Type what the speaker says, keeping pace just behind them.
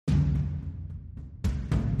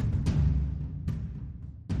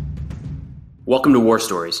Welcome to War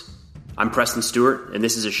Stories. I'm Preston Stewart, and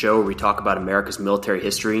this is a show where we talk about America's military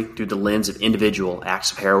history through the lens of individual acts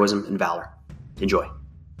of heroism and valor. Enjoy.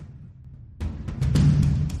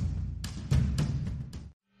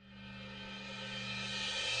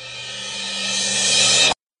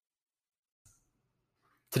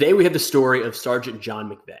 Today we have the story of Sergeant John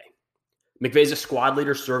McVeigh. McVeigh is a squad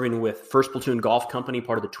leader serving with 1st Platoon Golf Company,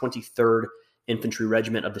 part of the 23rd Infantry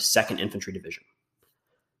Regiment of the 2nd Infantry Division.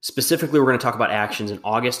 Specifically, we're going to talk about actions in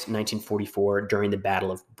August 1944 during the Battle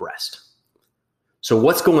of Brest. So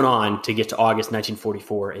what's going on to get to August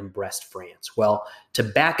 1944 in Brest, France? Well, to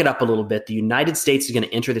back it up a little bit, the United States is going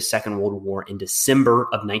to enter the Second World War in December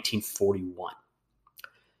of 1941.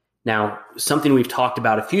 Now, something we've talked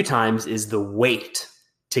about a few times is the wait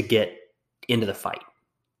to get into the fight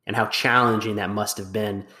and how challenging that must have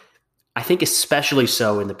been. I think especially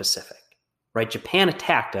so in the Pacific, right? Japan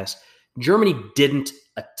attacked us. Germany didn't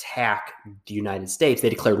attack the United States. They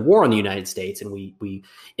declared war on the United States, and we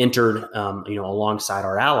entered, alongside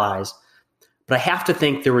our allies. But I have to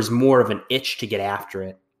think there was more of an itch to get after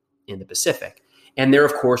it in the Pacific. And there,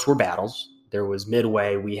 of course, were battles. There was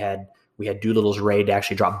Midway. We had Doolittle's raid to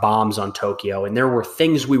actually drop bombs on Tokyo, and there were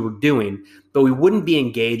things we were doing, but we wouldn't be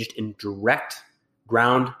engaged in direct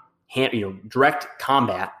combat,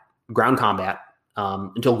 ground combat,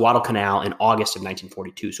 until Guadalcanal in August of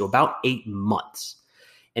 1942. So about 8 months.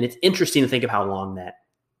 And it's interesting to think of how long that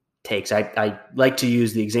takes. I like to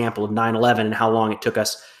use the example of 9/11 and how long it took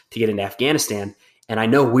us to get into Afghanistan. And I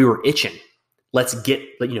know we were itching. Let's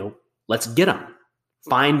get them.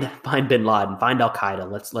 Find bin Laden, find Al Qaeda.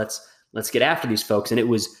 Let's get after these folks. And it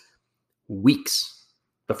was weeks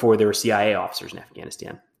before there were CIA officers in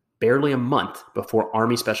Afghanistan. Barely a month before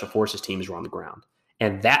Army Special Forces teams were on the ground.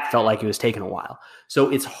 And that felt like it was taking a while. So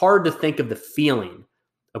it's hard to think of the feeling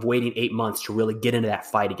of waiting 8 months to really get into that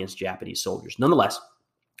fight against Japanese soldiers. Nonetheless,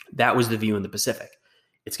 that was the view in the Pacific.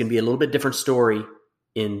 It's going to be a little bit different story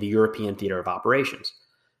in the European theater of operations.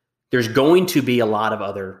 There's going to be a lot of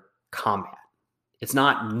other combat. It's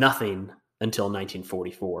not nothing until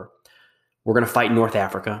 1944. We're going to fight in North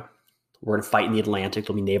Africa. We're going to fight in the Atlantic.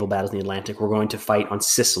 There'll be naval battles in the Atlantic. We're going to fight on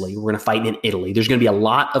Sicily. We're going to fight in Italy. There's going to be a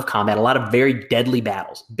lot of combat, a lot of very deadly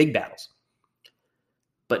battles, big battles.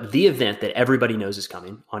 But the event that everybody knows is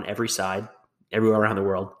coming on every side, everywhere around the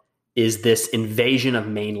world, is this invasion of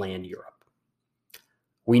mainland Europe.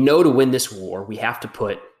 We know to win this war, we have to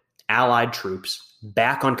put Allied troops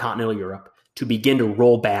back on continental Europe to begin to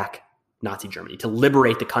roll back Nazi Germany, to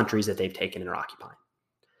liberate the countries that they've taken and are occupying.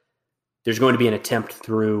 There's going to be an attempt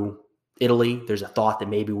through Italy. There's a thought that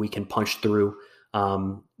maybe we can punch through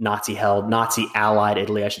Nazi-allied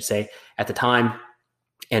Italy, I should say, at the time,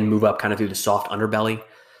 and move up kind of through the soft underbelly.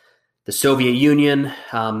 The Soviet Union,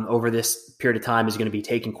 over this period of time, is going to be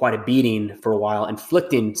taking quite a beating for a while,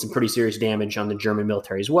 inflicting some pretty serious damage on the German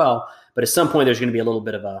military as well. But at some point, there's going to be a little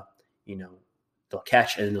bit of a, they'll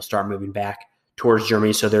catch and then they'll start moving back towards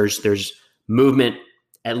Germany. So there's movement,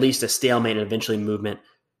 at least a stalemate, and eventually movement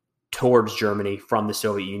towards Germany from the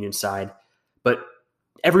Soviet Union side. But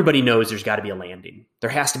everybody knows there's got to be a landing. There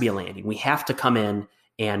has to be a landing. We have to come in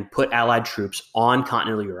and put Allied troops on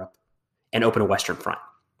continental Europe and open a Western front.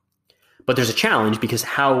 But there's a challenge because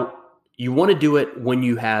how you want to do it when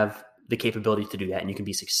you have the capability to do that and you can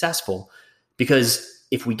be successful, because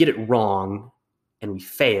if we get it wrong and we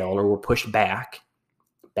fail or we're pushed back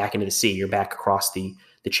into the sea or back across the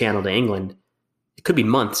channel to England, it could be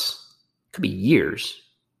months, it could be years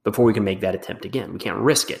before we can make that attempt again. We can't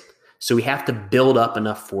risk it. So we have to build up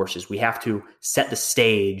enough forces. We have to set the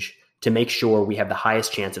stage to make sure we have the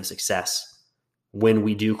highest chance of success when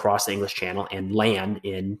we do cross the English Channel and land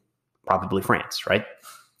in probably France, right?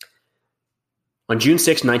 On June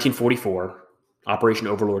 6, 1944, Operation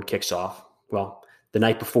Overlord kicks off. Well, the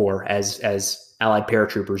night before, as Allied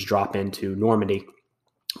paratroopers drop into Normandy.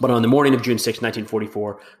 But on the morning of June 6,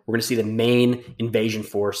 1944, we're going to see the main invasion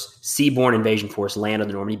force, seaborne invasion force, land on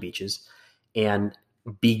the Normandy beaches and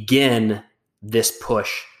begin this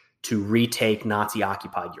push to retake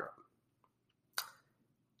Nazi-occupied Europe.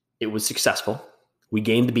 It was successful. We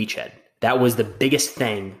gained the beachhead. That was the biggest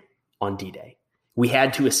thing on D-Day. We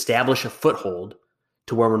had to establish a foothold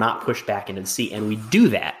to where we're not pushed back into the sea, and we do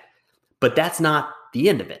that. But that's not the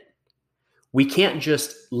end of it. We can't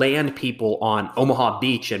just land people on Omaha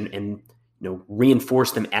Beach and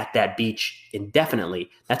reinforce them at that beach indefinitely.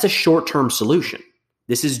 That's a short-term solution.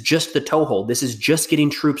 This is just the toehold. This is just getting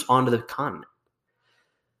troops onto the continent.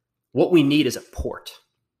 What we need is a port.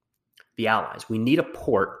 The Allies. We need a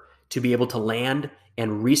port to be able to land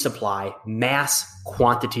and resupply mass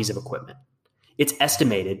quantities of equipment. It's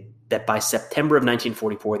estimated that by September of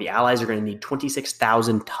 1944, the Allies are going to need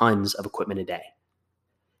 26,000 tons of equipment a day.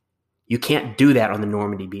 You can't do that on the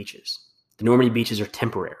Normandy beaches. The Normandy beaches are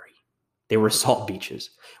temporary. They were assault beaches.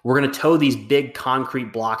 We're going to tow these big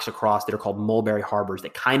concrete blocks across that are called Mulberry Harbors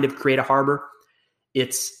that kind of create a harbor.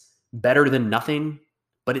 It's better than nothing,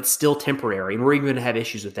 but it's still temporary. And we're even going to have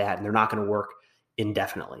issues with that, and they're not going to work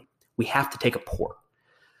indefinitely. We have to take a port.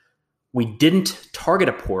 We didn't target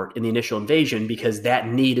a port in the initial invasion because that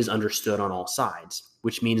need is understood on all sides,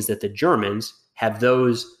 which means that the Germans have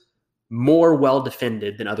those more well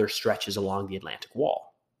defended than other stretches along the Atlantic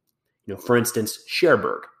Wall. For instance,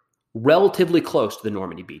 Cherbourg, relatively close to the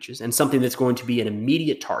Normandy beaches and something that's going to be an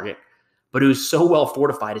immediate target, but it was so well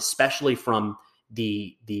fortified, especially from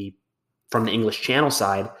the English Channel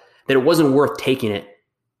side, that it wasn't worth taking it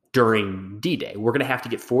during D-Day. We're going to have to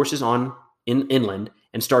get forces inland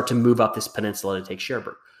and start to move up this peninsula to take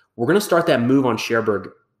Cherbourg. We're going to start that move on Cherbourg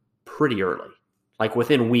pretty early, like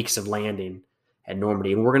within weeks of landing at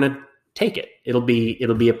Normandy, and we're going to take it. It'll be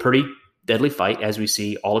a pretty deadly fight, as we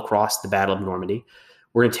see all across the Battle of Normandy.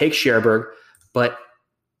 We're going to take Cherbourg, but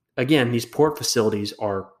again, these port facilities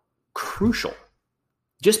are crucial.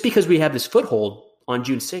 Just because we have this foothold on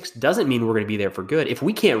June 6th doesn't mean we're going to be there for good. If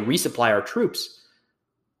we can't resupply our troops,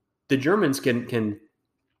 the Germans can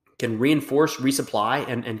reinforce, resupply,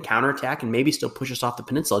 and counterattack, and maybe still push us off the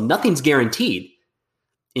peninsula. Nothing's guaranteed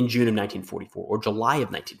in June of 1944 or July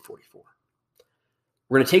of 1944.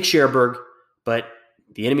 We're going to take Cherbourg, but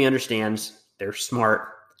the enemy understands, they're smart,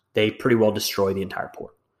 they pretty well destroy the entire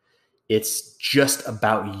port. It's just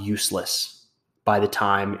about useless by the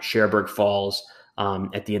time Cherbourg falls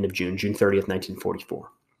at the end of June 30th, 1944.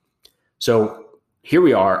 So here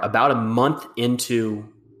we are, about a month into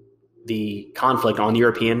the conflict on the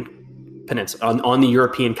European peninsula, on the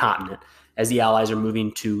European continent, as the Allies are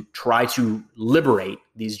moving to try to liberate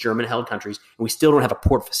these German-held countries, and we still don't have a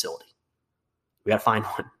port facility. We got to find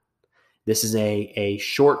one. This is a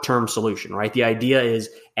short-term solution, right? The idea is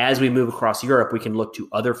as we move across Europe, we can look to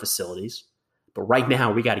other facilities, but right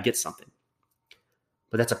now we got to get something.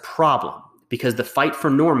 But that's a problem because the fight for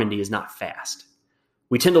Normandy is not fast.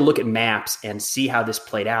 We tend to look at maps and see how this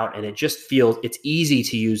played out, and it just feels it's easy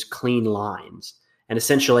to use clean lines. And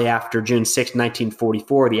essentially after June 6,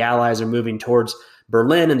 1944, the Allies are moving towards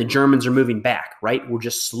Berlin and the Germans are moving back, right? We're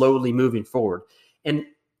just slowly moving forward. And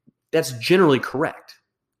that's generally correct.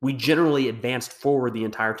 We generally advanced forward the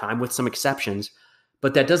entire time with some exceptions,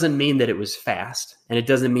 but that doesn't mean that it was fast, and it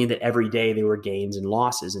doesn't mean that every day there were gains and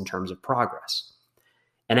losses in terms of progress.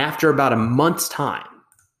 And after about a month's time,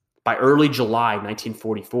 by early July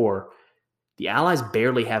 1944, the Allies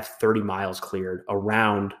barely have 30 miles cleared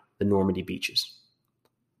around the Normandy beaches.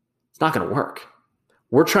 It's not going to work.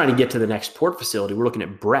 We're trying to get to the next port facility. We're looking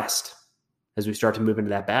at Brest as we start to move into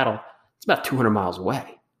that battle. It's about 200 miles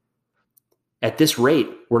away. At this rate,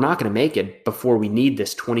 we're not going to make it before we need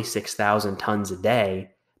this 26,000 tons a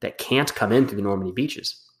day that can't come in through the Normandy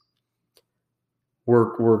beaches.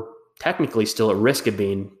 We're technically still at risk of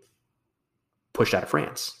being pushed out of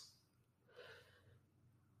France.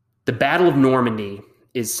 The Battle of Normandy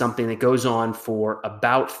is something that goes on for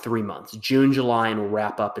about 3 months, June, July, and will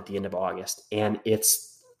wrap up at the end of August. And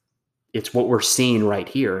it's what we're seeing right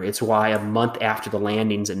here. It's why a month after the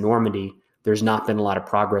landings at Normandy, there's not been a lot of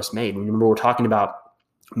progress made. Remember, we're talking about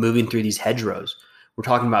moving through these hedgerows. We're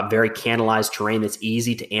talking about very canalized terrain that's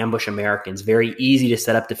easy to ambush Americans, very easy to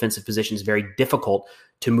set up defensive positions, very difficult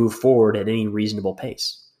to move forward at any reasonable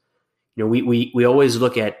pace. We always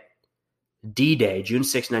look at D-Day, June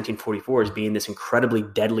 6, 1944, as being this incredibly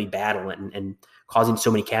deadly battle and causing so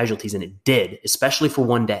many casualties, and it did, especially for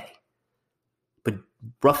one day. But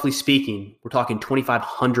roughly speaking, we're talking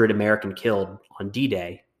 2,500 American killed on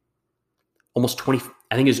D-Day. I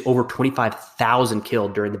think it was over 25,000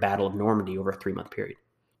 killed during the Battle of Normandy over a 3-month period.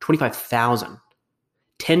 25,000.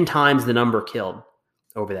 10 times the number killed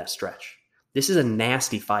over that stretch. This is a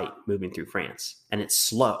nasty fight moving through France, and it's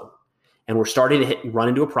slow. And we're starting to run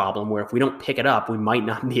into a problem where if we don't pick it up, we might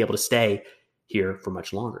not be able to stay here for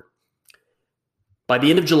much longer. By the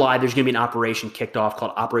end of July, there's going to be an operation kicked off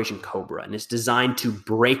called Operation Cobra, and it's designed to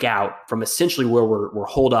break out from essentially where we're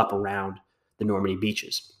holed up around the Normandy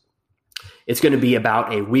beaches. It's going to be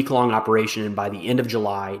about a week-long operation, and by the end of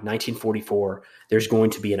July 1944, there's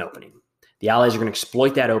going to be an opening. The Allies are going to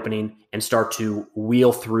exploit that opening and start to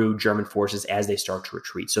wheel through German forces as they start to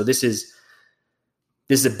retreat. So this is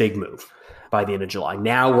a big move by the end of July.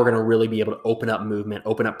 Now we're going to really be able to open up movement,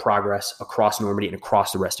 open up progress across Normandy and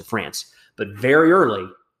across the rest of France. But very early,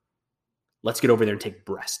 let's get over there and take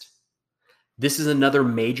Brest. This is another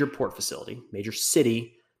major port facility, major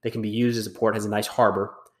city that can be used as a port, has a nice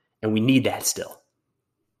harbor, And we need that still.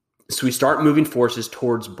 So we start moving forces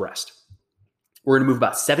towards Brest. We're going to move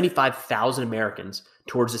about 75,000 Americans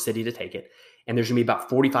towards the city to take it. And there's going to be about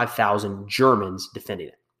 45,000 Germans defending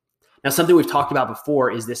it. Now, something we've talked about before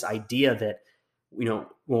is this idea that,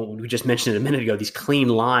 we just mentioned it a minute ago, these clean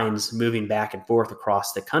lines moving back and forth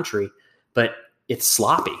across the country, but it's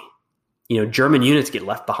sloppy. German units get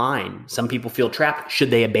left behind. Some people feel trapped.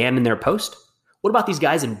 Should they abandon their post? What about these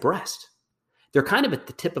guys in Brest? They're kind of at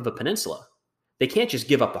the tip of a peninsula. They can't just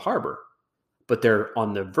give up the harbor, but they're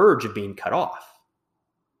on the verge of being cut off.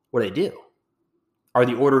 What do? Are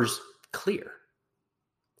the orders clear?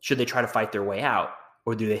 Should they try to fight their way out,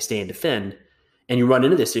 or do they stay and defend? And you run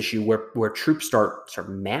into this issue where troops start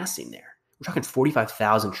massing there. We're talking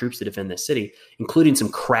 45,000 troops to defend this city, including some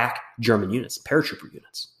crack German units, paratrooper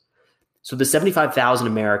units. So the 75,000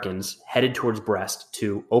 Americans headed towards Brest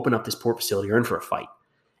to open up this port facility are in for a fight.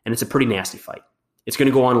 And it's a pretty nasty fight. It's going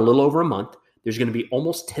to go on a little over a month. There's going to be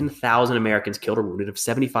almost 10,000 Americans killed or wounded, of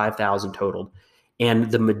 75,000 totaled.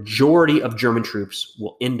 And the majority of German troops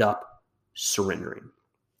will end up surrendering.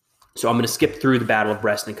 So I'm going to skip through the Battle of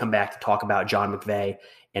Brest and come back to talk about John McVeigh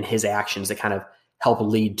and his actions that kind of help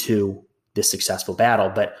lead to this successful battle.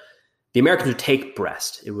 But the Americans would take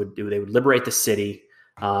Brest. They would liberate the city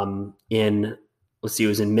it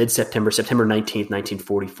was in mid-September, September 19th,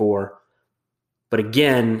 1944. But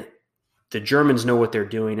again, the Germans know what they're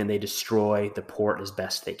doing and they destroy the port as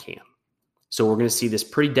best they can. So we're going to see this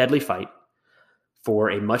pretty deadly fight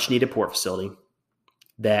for a much-needed port facility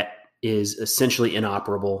that is essentially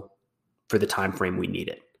inoperable for the time frame we need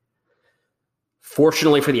it.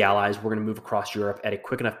 Fortunately for the Allies, we're going to move across Europe at a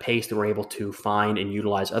quick enough pace that we're able to find and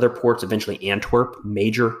utilize other ports, eventually Antwerp,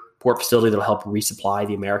 major port facility that will help resupply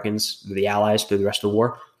the Americans, the Allies, through the rest of the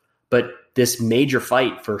war. But this major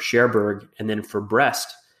fight for Cherbourg and then for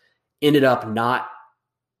Brest ended up not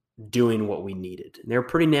doing what we needed. And they were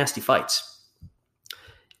pretty nasty fights.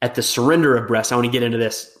 At the surrender of Brest, I want to get into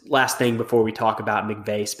this last thing before we talk about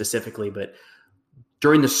McVeigh specifically, but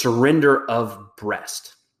during the surrender of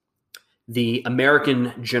Brest, the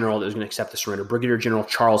American general that was going to accept the surrender, Brigadier General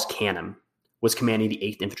Charles Canham, was commanding the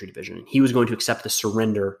 8th Infantry Division. He was going to accept the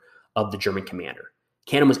surrender of the German commander.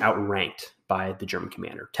 Canham was outranked by the German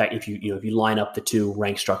commander. If you line up the two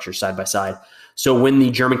rank structures side by side. So when the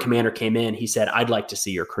German commander came in, he said, "I'd like to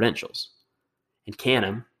see your credentials." And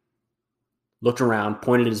Canham looked around,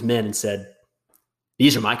 pointed at his men, and said,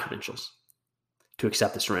 "These are my credentials to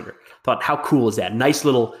accept the surrender." Thought, how cool is that? Nice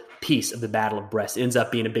little piece of the Battle of Brest. It ends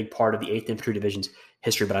up being a big part of the 8th Infantry Division's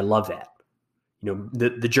history, but I love that.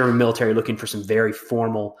 The German military looking for some very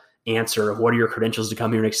formal answer of what are your credentials to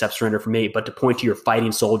come here and accept surrender from me, but to point to your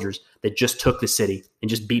fighting soldiers that just took the city and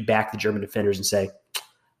just beat back the German defenders and say,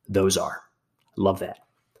 those are. I love that.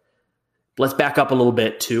 Let's back up a little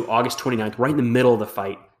bit to August 29th, right in the middle of the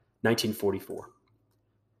fight, 1944.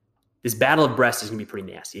 This Battle of Brest is going to be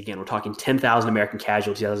pretty nasty. Again, we're talking 10,000 American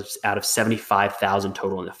casualties out of 75,000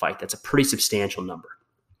 total in the fight. That's a pretty substantial number.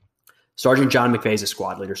 Sergeant John McVeigh is a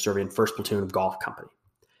squad leader serving in 1st Platoon of Golf Company.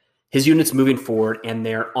 His unit's moving forward, and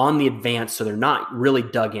they're on the advance, so they're not really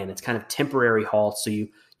dug in. It's kind of temporary halts, so you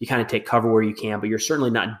kind of take cover where you can, but you're certainly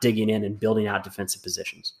not digging in and building out defensive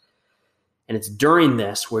positions. And it's during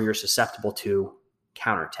this where you're susceptible to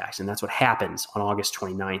counterattacks, and that's what happens on August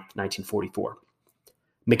 29th, 1944.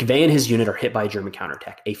 McVeigh and his unit are hit by a German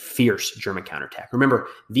counterattack, a fierce German counterattack. Remember,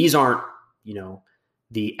 these aren't,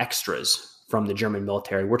 the extras from the German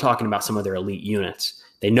military. We're talking about some of their elite units.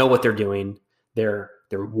 They know what they're doing. They're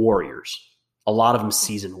warriors. A lot of them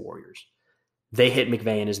seasoned warriors. They hit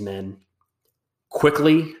McVeigh and his men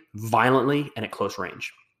quickly, violently, and at close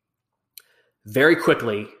range. Very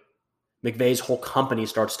quickly, McVeigh's whole company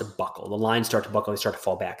starts to buckle. The lines start to buckle. They start to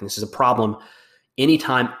fall back. And this is a problem.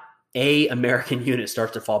 Anytime a American unit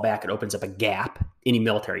starts to fall back, it opens up a gap. Any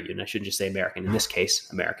military unit, I shouldn't just say American, in this case,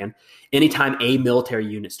 American. Anytime a military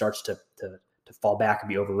unit starts to fall back and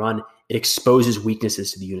be overrun, it exposes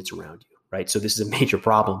weaknesses to the units around you, right? So this is a major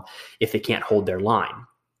problem if they can't hold their line.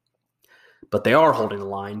 But they are holding the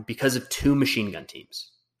line because of 2 machine gun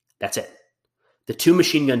teams. That's it. The 2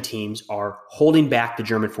 machine gun teams are holding back the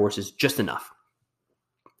German forces just enough.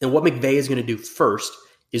 And what McVeigh is going to do first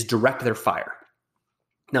is direct their fire.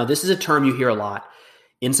 Now, this is a term you hear a lot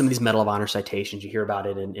in some of these Medal of Honor citations. You hear about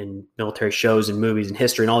it in military shows and movies and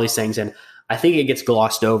history and all these things. And I think it gets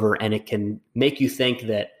glossed over, and it can make you think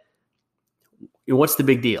that, what's the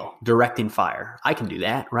big deal? Directing fire. I can do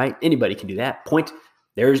that, right? Anybody can do that. Point,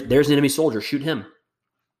 there's an enemy soldier, shoot him.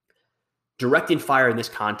 Directing fire in this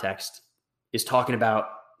context is talking about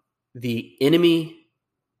the enemy,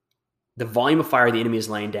 the volume of fire the enemy is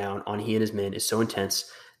laying down on he and his men is so intense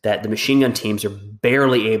that the machine gun teams are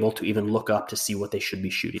barely able to even look up to see what they should be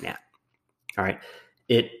shooting at. All right.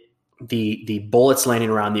 The bullets landing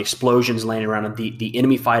around, the explosions landing around, and the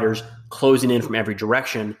enemy fighters closing in from every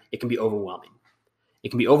direction, it can be overwhelming. It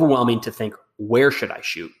can be overwhelming to think, where should I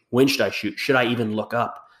shoot? When should I shoot? Should I even look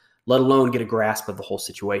up, let alone get a grasp of the whole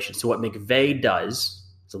situation? So what McVeigh does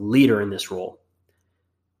as a leader in this role,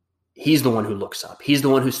 he's the one who looks up. He's the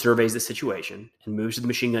one who surveys the situation and moves to the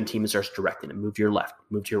machine gun team and starts directing it. Move to your left,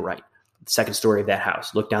 move to your right. The second story of that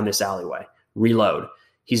house, look down this alleyway, reload.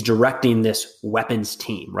 He's directing this weapons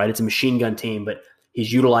team, right? It's a machine gun team, but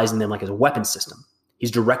he's utilizing them like as a weapons system.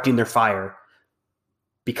 He's directing their fire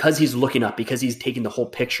because he's looking up, because he's taking the whole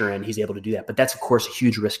picture and he's able to do that. But that's, of course, a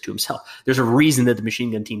huge risk to himself. There's a reason that the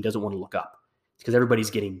machine gun team doesn't want to look up. It's because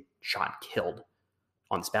everybody's getting shot and killed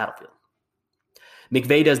on this battlefield.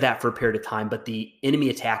 McVeigh does that for a period of time, but the enemy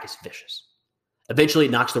attack is vicious. Eventually,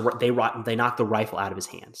 they knock the rifle out of his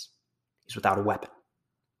hands. He's without a weapon,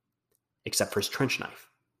 except for his trench knife.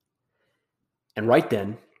 And right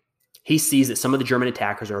then, he sees that some of the German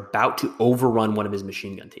attackers are about to overrun one of his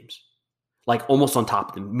machine gun teams, like almost on top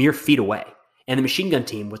of them, mere feet away. And the machine gun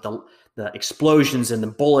team, with the explosions and the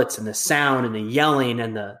bullets and the sound and the yelling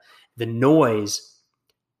and the noise,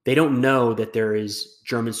 they don't know that there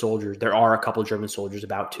are a couple of German soldiers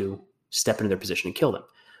about to step into their position and kill them.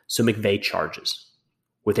 So McVeigh charges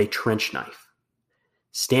with a trench knife,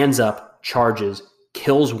 stands up, charges,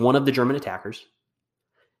 kills one of the German attackers,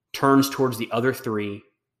 turns towards the other three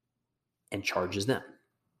and charges them.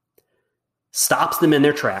 Stops them in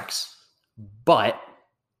their tracks, but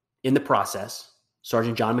in the process,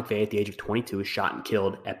 Sergeant John McVeigh at the age of 22 is shot and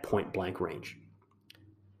killed at point blank range.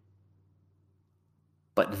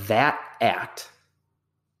 But that act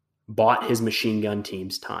bought his machine gun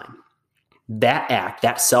team's time. That act,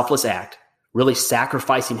 that selfless act, really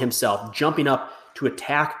sacrificing himself, jumping up to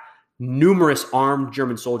attack numerous armed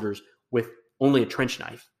German soldiers with only a trench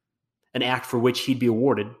knife, an act for which he'd be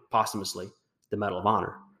awarded posthumously the Medal of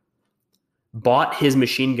Honor, bought his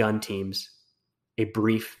machine gun teams a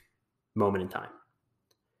brief moment in time.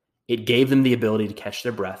 It gave them the ability to catch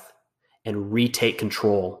their breath and retake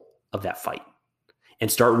control of that fight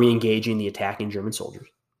and start re-engaging the attacking German soldiers.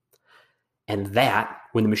 And that,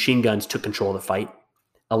 when the machine guns took control of the fight,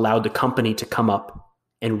 allowed the company to come up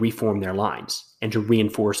and reform their lines and to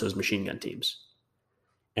reinforce those machine gun teams.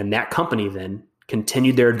 And that company then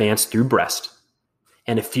continued their advance through Brest,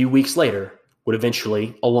 and a few weeks later would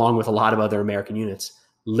eventually, along with a lot of other American units,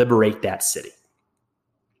 liberate that city.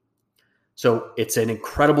 So it's an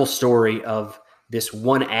incredible story of this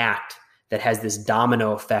one act that has this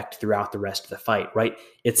domino effect throughout the rest of the fight, right?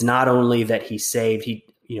 It's not only that he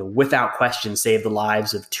without question saved the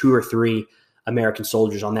lives of 2 or 3 American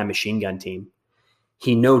soldiers on that machine gun team.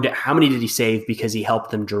 How many did he save because he helped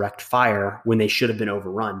them direct fire when they should have been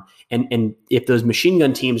overrun? And if those machine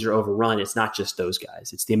gun teams are overrun, it's not just those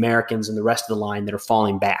guys. It's the Americans and the rest of the line that are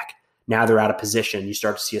falling back. Now they're out of position. You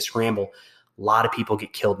start to see a scramble. A lot of people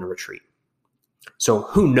get killed in a retreat. So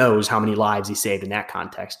who knows how many lives he saved in that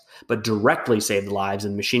context, but directly saved the lives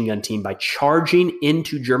of the machine gun team by charging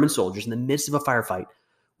into German soldiers in the midst of a firefight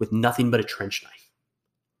with nothing but a trench knife.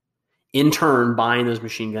 In turn, buying those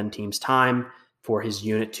machine gun teams time for his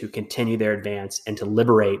unit to continue their advance and to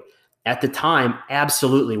liberate, at the time,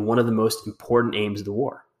 absolutely one of the most important aims of the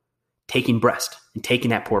war, taking Brest and taking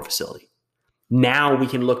that port facility. Now we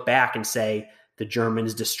can look back and say the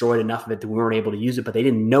Germans destroyed enough of it that we weren't able to use it, but they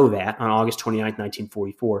didn't know that on August 29th,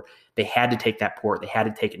 1944. They had to take that port. They had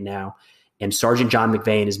to take it now. And Sergeant John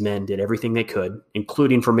McVeigh and his men did everything they could,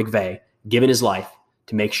 including for McVeigh, giving his life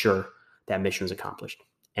to make sure that mission was accomplished.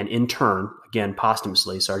 And in turn, again,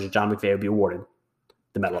 posthumously, Sergeant John McVeigh would be awarded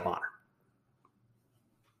the Medal of Honor.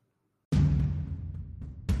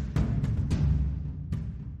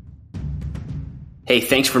 Hey,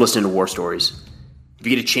 thanks for listening to War Stories. If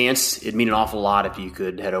you get a chance, it'd mean an awful lot if you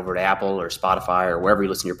could head over to Apple or Spotify or wherever you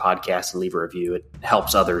listen to your podcast and leave a review. It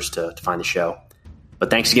helps others to find the show. But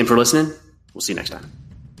thanks again for listening. We'll see you next time.